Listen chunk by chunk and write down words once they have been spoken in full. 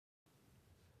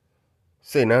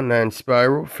Say now, Nine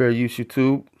Spiral, Fair Use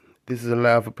YouTube. This is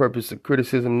allowed for purpose of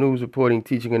criticism, news reporting,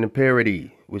 teaching, and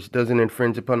parody, which doesn't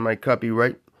infringe upon my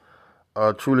copyright.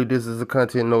 Truly, this is a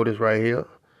content notice right here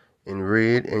in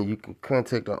red, and you can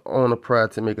contact the owner prior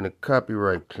to making a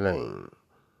copyright claim.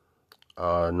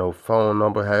 No phone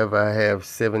number, however, I have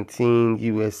 17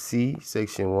 USC,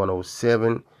 section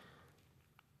 107,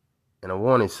 and a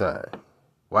warning sign.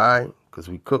 Why? Because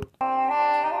we cook.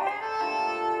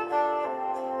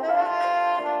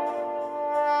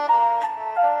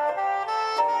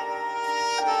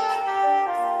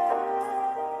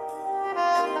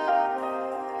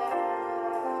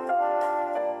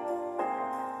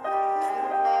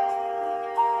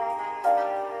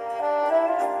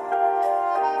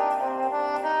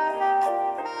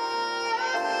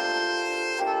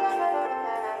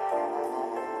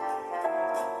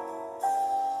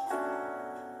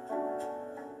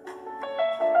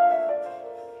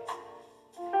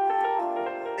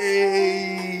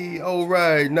 Hey, all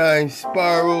right, Nine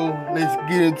Spiral. Let's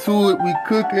get into it. We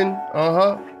cooking.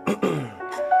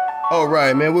 All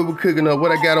right, man. What we cooking up?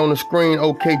 What I got on the screen?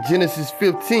 Okay, Genesis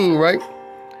 15, right?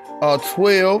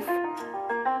 12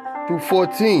 through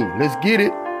 14. Let's get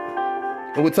it.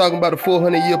 And we're talking about the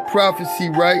 400-year prophecy,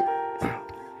 right?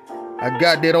 I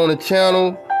got that on the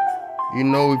channel. You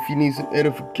know, if you need some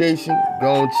edification,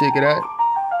 go and check it out.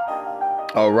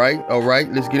 All right.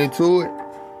 Let's get into it.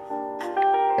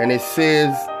 And it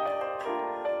says,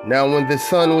 now when the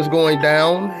sun was going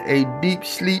down, a deep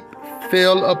sleep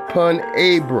fell upon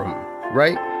Abram,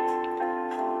 right?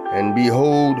 And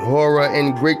behold, horror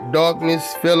and great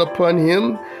darkness fell upon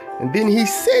him. And then he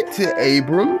said to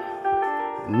Abram,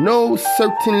 know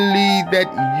certainly that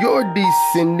your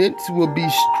descendants will be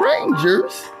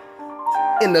strangers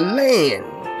in the land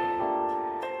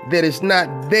that is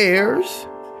not theirs,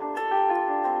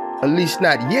 at least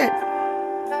not yet.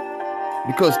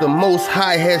 Because the Most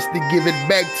High has to give it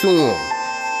back to them.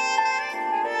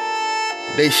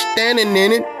 They standing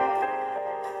in it,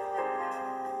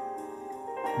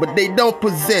 but they don't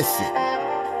possess it.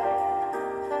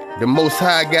 The Most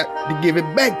High got to give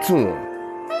it back to them.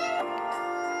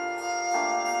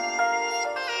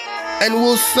 And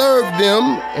will serve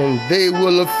them, and they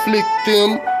will afflict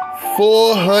them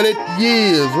 400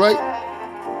 years, right?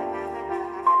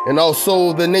 And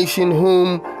also the nation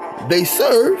whom they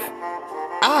serve,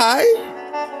 I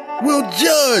will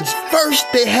judge.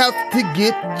 First they have to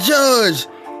get judged.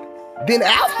 Then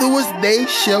afterwards they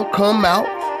shall come out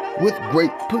with great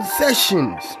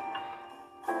possessions.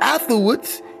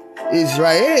 Afterwards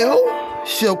Israel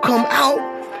shall come out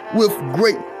with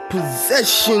great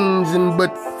possessions.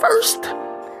 But first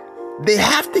they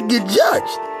have to get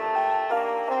judged.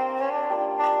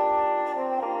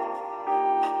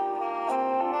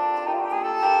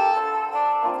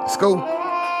 Let's go.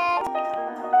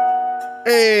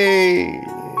 Hey,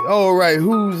 all right,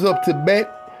 who's up to bat?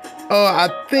 I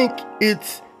think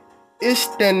it's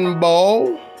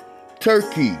Istanbul,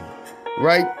 Turkey,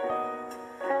 right?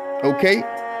 Okay.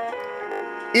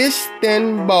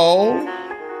 Istanbul,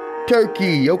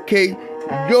 Turkey. Okay,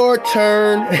 your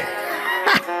turn.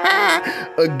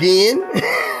 Again.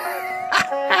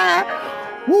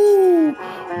 Woo.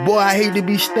 Boy, I hate to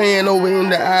be staying over in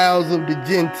the Isles of the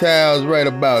Gentiles right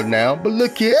about now. But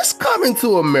look here, it's coming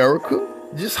to America.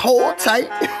 Just hold tight.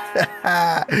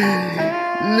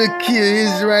 Look here,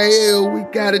 Israel, we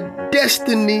got a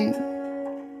destiny.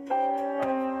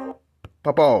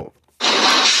 Pop off.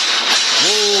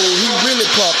 Whoa, he really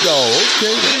popped off.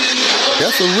 Okay.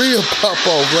 That's a real pop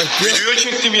off right there.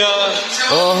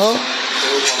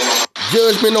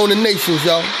 Judgment on the nations,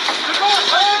 y'all.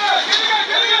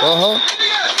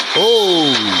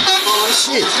 Oh,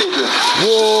 shit.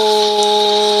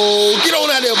 Whoa. Get on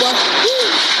out there, boy.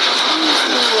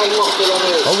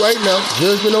 All right now,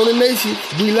 judgment on the nation.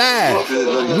 We live.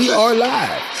 We are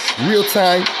live. Real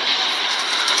time.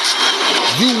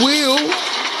 You will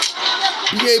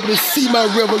be able to see my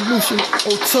revolution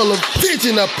on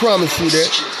television. I promise you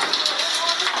that.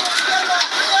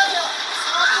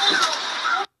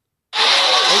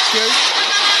 Okay.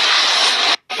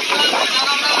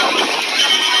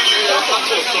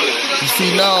 You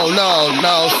see, no, man.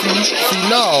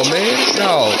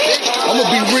 No. I'm going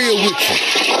to be real with you.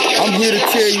 I'm here to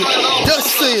tell you, thus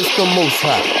says the Most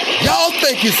High. Y'all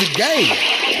think it's a game.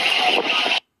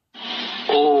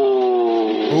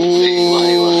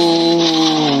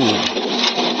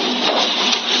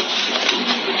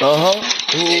 Oh.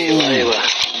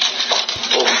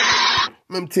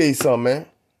 Let me tell you something, man.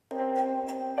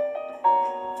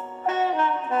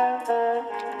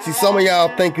 See, some of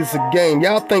y'all think it's a game.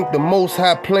 Y'all think the Most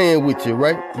High playing with you,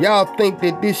 right? Y'all think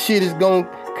that this shit is going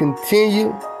to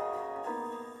continue.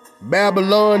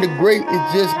 Babylon the Great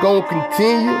is just gonna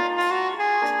continue.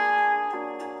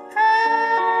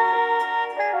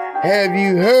 Have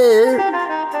you heard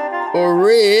or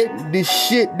read the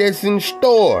shit that's in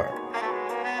store?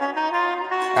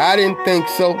 I didn't think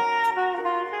so.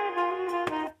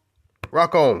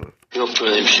 Rock on. Yok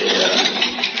böyle bir şey ya.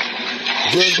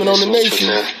 Judgment on the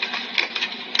nation.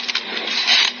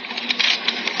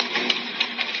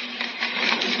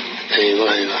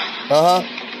 Eyvah eyvah. Uh-huh.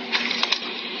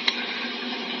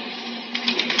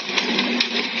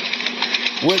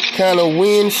 What kind of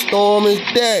windstorm is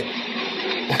that?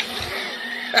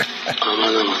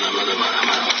 Aman aman aman aman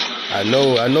aman. I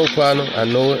know, partner. I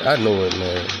know it,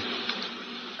 man.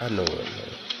 I know it,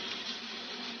 man.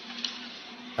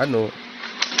 I know it.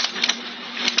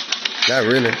 Not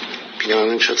really.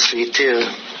 Binanın çatısı gitti ya.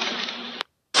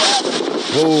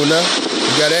 Whoa, now.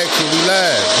 You got action. We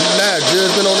live.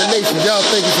 Judgment on the nation. Y'all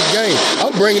think it's a game.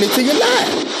 I'm bringing it to you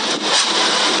live.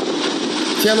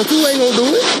 Channel 2 ain't gonna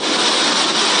do it.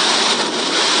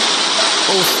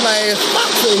 Old Slash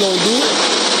Fox ain't gonna do it.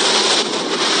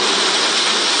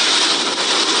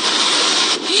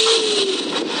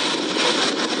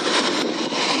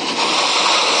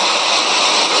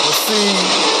 Let's see.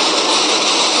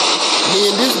 Me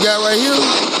and this guy right here,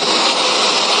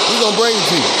 we gonna bring it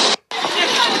to you.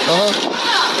 Uh-huh.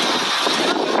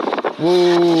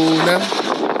 Whoa, now.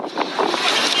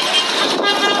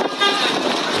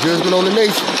 Judgment on the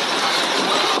nation.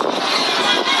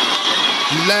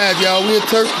 We live, y'all. We in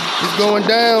Turkey. It's going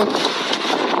down.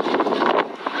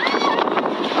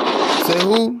 Say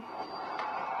who?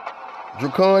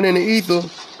 Dracon in the ether.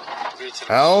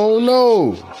 I don't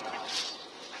know.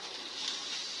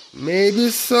 Maybe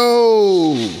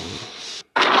so.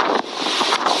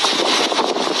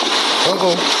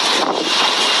 Uh-oh.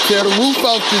 Tear the roof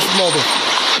off this mother.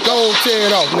 Go on, tear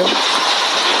it off, nigga.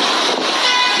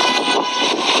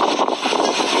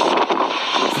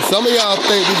 Some of y'all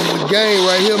think this is a game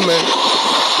right here, man.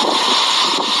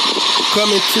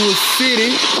 Coming to a city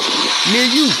near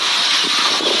you.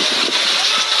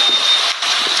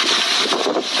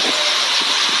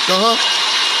 Uh-huh.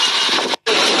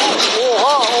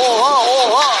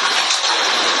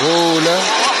 Whoa, now.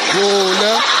 Whoa,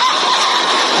 now.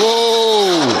 Whoa.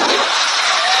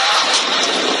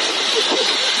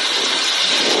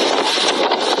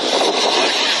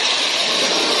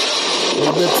 You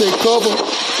better take cover.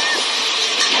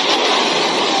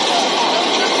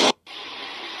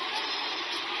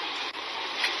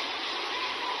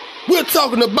 We're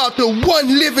talking about the one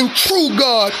living true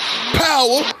God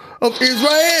power of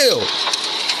Israel.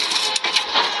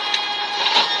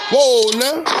 Whoa,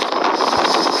 now.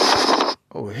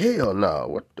 Oh, hell no.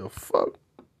 What the fuck?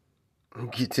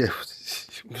 Get that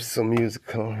some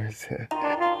music on.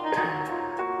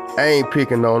 I ain't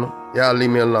picking on them. Y'all leave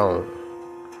me alone.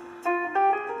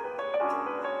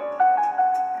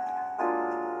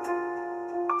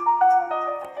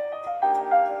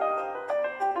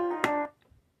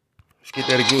 Let's get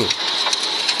that again.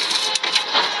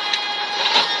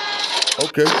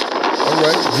 Okay. All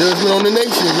right. Judgment on the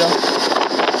nation, y'all.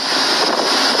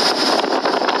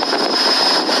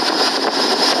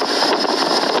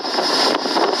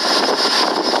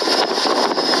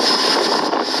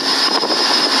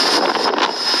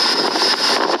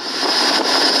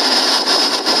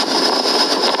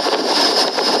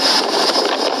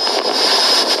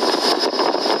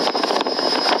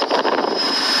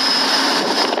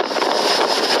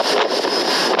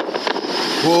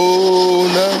 Whoa,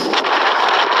 now.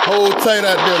 Hold tight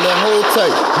out there, now. Hold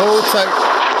tight. Hold tight.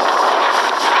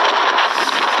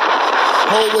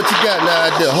 Hold what you got now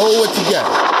out there. Hold what you got.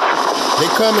 They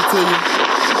coming to you.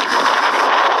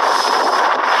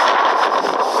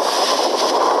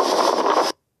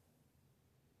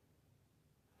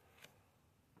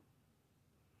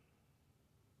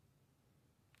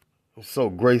 It's so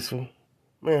graceful.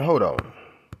 Man, hold on.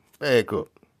 Back up.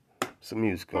 Some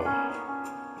music on.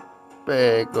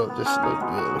 Back up just a little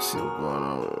bit. Let's see what's going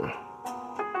on.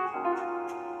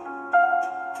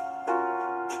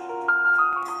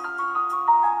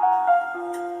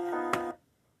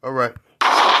 All right.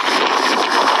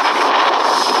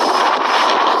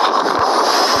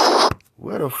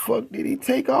 Where the fuck did he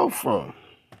take off from?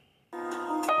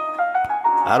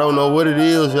 I don't know what it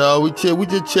is, y'all. We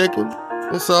just checking.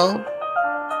 That's all.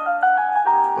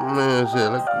 Man,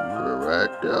 said, look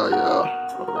right there, y'all.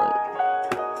 All right.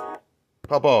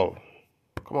 Pop off.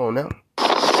 Come on now.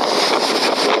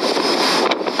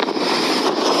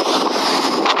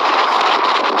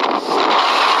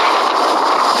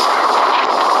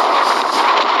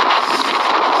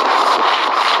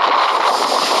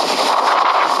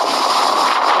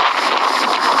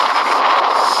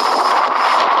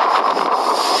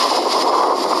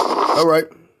 All right,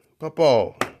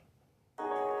 Papa.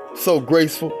 So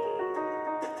graceful.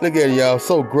 Look at it, y'all.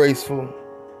 So graceful.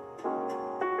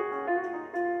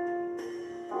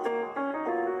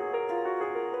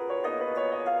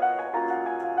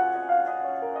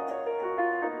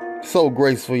 So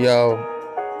graceful, y'all.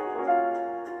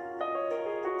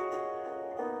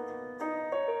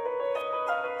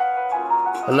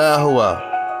 Alahua.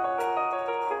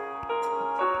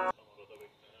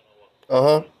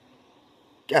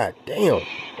 God damn.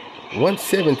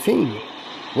 117.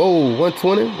 Whoa,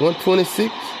 120,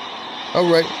 126. All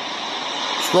right.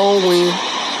 Strong wind.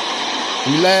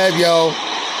 We live, y'all.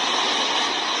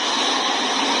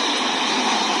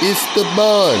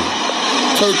 Istanbul,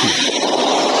 Turkey.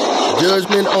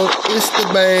 Judgment on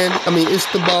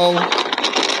Istanbul.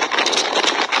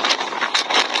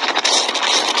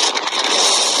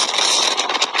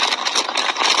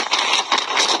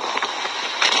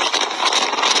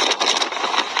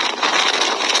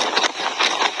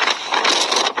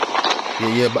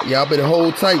 Yeah, but y'all better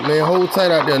hold tight, man. Hold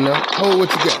tight out there now. Hold what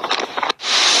you got.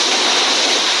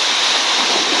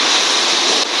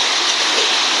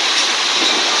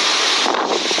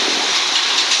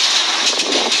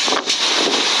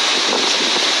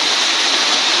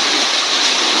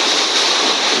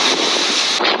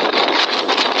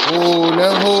 Oh,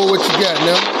 now hold what you got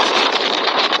now.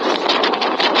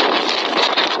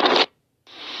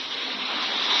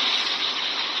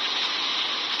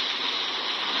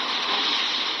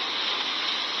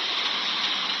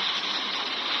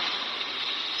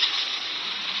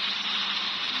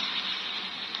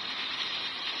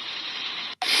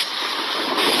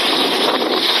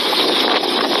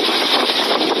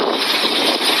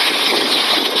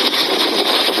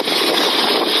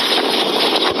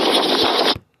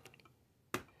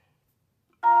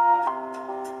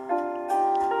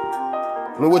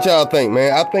 I mean, what y'all think,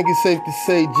 man? I think it's safe to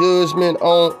say judgment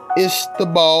on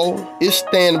Istanbul.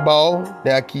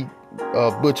 That I keep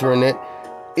butchering that.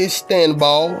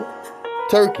 Istanbul,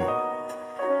 Turkey.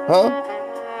 Huh?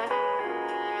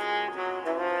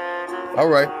 All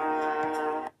right.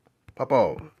 Pop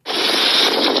off.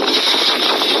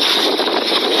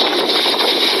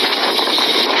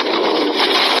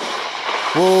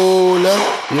 Whoa, now.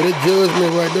 Yeah, that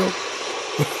judgment right there.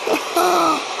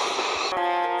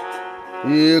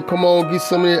 Yeah, come on, get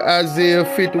some of that Isaiah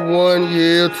 51,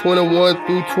 21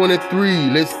 through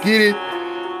 23. Let's get it.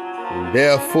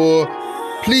 Therefore,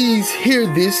 please hear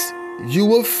this,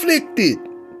 you afflicted.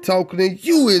 Talking to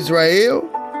you, Israel.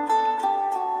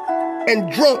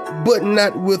 And drunk, but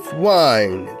not with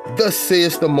wine. Thus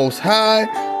says the Most High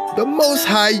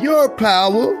your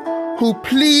power, who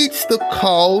pleads the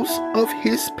cause of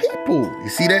his people. You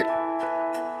see that?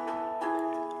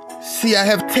 See, I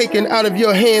have taken out of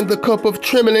your hand the cup of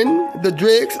trembling, the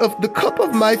dregs of the cup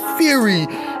of my fury.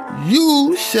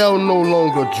 You shall no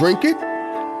longer drink it,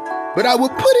 but I will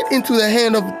put it into the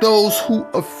hand of those who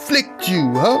afflict you,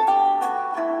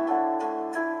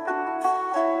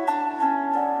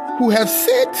 who have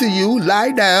said to you,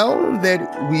 lie down,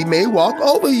 that we may walk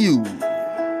over you.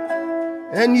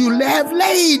 And you have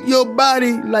laid your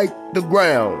body like the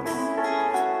ground,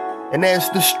 and as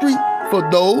the street for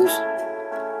those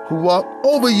who walk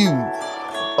over you.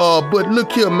 But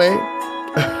look here, man.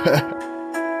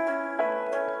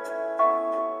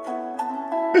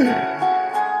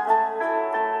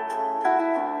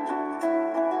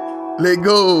 Let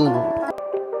go.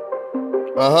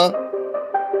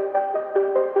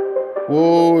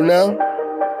 Whoa, now.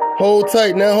 Hold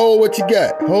tight now. Hold what you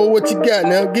got. Hold what you got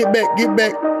now. Get back. Get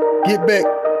back. Get back.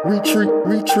 Retreat.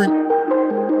 Retreat.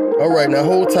 All right, now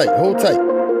hold tight. Hold tight.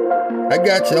 I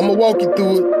got you. I'm going to walk you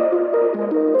through it.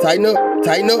 Tighten up.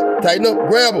 Tighten up. Tighten up.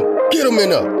 Grab them. Get them in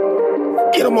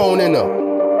there. Get them on in there.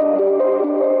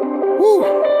 Woo.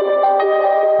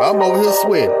 I'm over here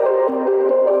sweating.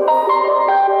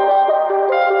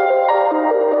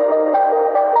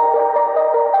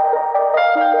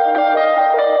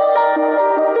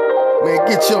 Man,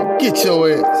 get your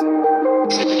ass.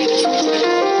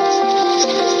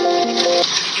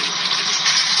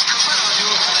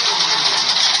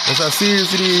 That's how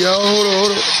serious it is, y'all.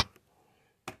 Hold on.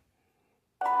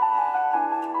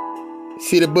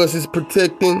 See, the bus is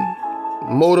protecting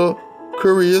motor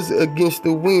couriers against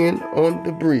the wind on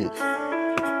the bridge.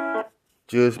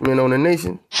 Judgment on the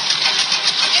nation.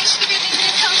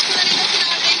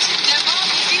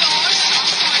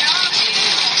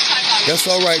 That's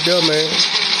all right there, man.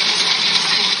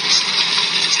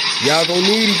 Y'all gonna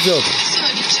need each other.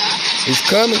 It's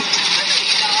coming.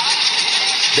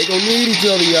 They gonna need each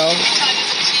other, y'all.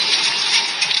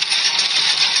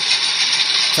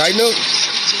 Tighten up.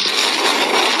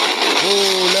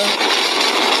 Oh, now.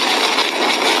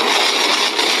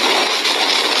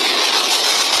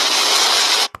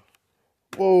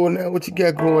 Whoa, now what you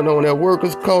got going on there?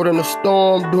 Workers caught in a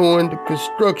storm doing the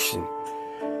construction.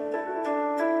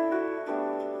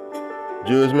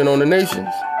 Judgment on the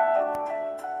nations.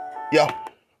 Yeah.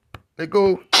 Let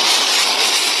go.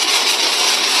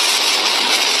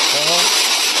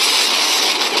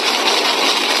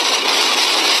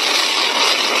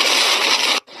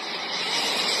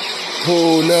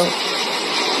 Oh, now.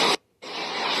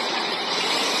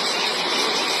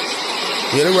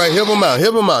 Yeah, that's right. Help him out.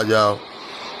 Help him out, y'all.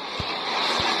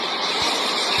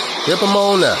 Help him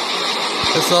on now.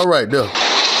 That's all right, though.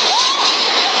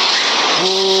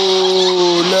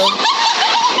 Oh, now.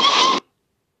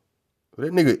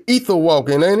 That nigga ether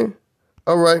walking, ain't he?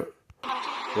 All right.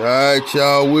 All right,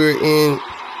 y'all. We're in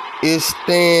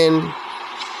Istanbul,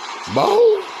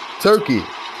 Turkey.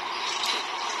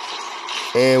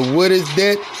 And what is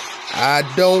that? I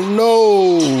don't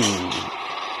know.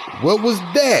 What was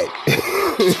that?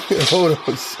 Hold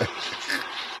on a second.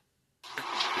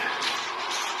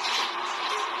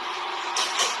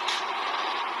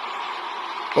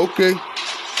 Okay.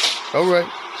 All right.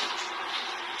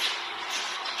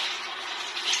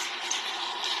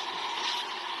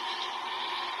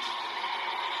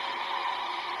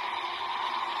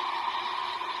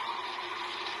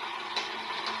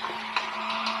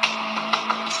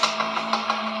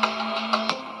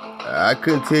 I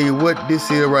couldn't tell you what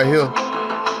this is right here,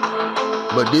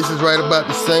 but this is right about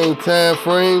the same time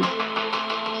frame.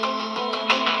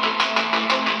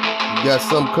 You got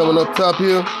something coming up top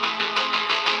here.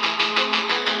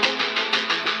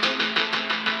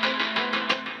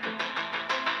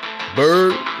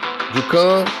 Bird,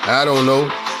 Jacon, I don't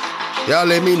know. Y'all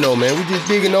let me know, man. We just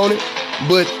digging on it.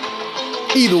 But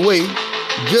either way,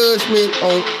 judgment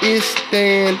on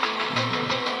Istanbul,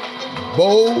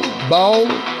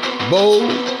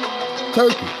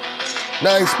 Turkey.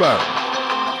 Now inspired.